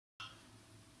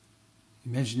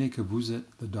Imaginez que vous êtes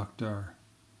le docteur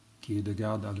qui est de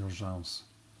garde à l'urgence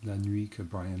la nuit que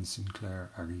Brian Sinclair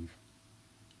arrive.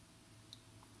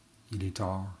 Il est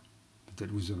tard,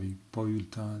 peut-être vous n'avez pas eu le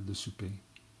temps de souper.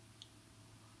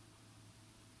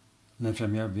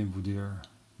 L'infirmière vient vous dire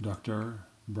 « Docteur,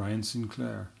 Brian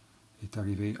Sinclair est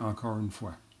arrivé encore une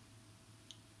fois. »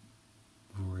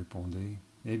 Vous répondez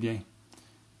 « Eh bien,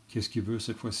 qu'est-ce qu'il veut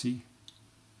cette fois-ci? »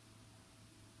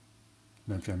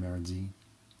 L'infirmière dit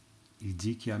 « Il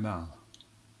dit qu'il a mal. »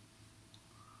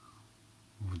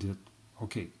 Vous dites «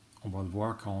 OK, on va le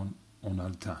voir quand on a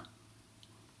le temps. »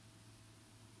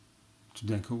 Tout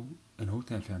d'un coup, une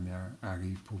autre infirmière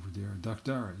arrive pour vous dire «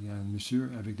 Docteur, il y a un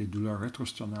monsieur avec des douleurs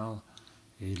rétrosternales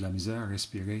et de la misère à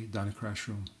respirer dans le crash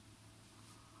room. »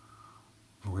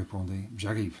 Vous répondez «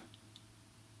 J'arrive. »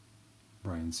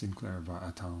 Brian Sinclair va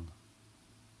attendre.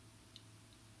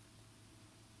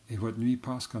 Et votre nuit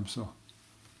passe comme ça.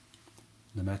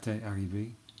 Le matin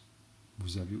arrivé,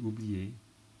 vous avez oublié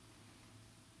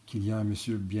qu'il y a un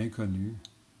monsieur bien connu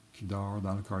qui dort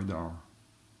dans le corridor,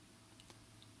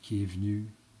 qui est venu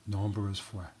nombreuses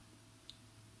fois.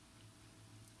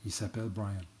 Il s'appelle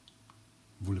Brian.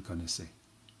 Vous le connaissez.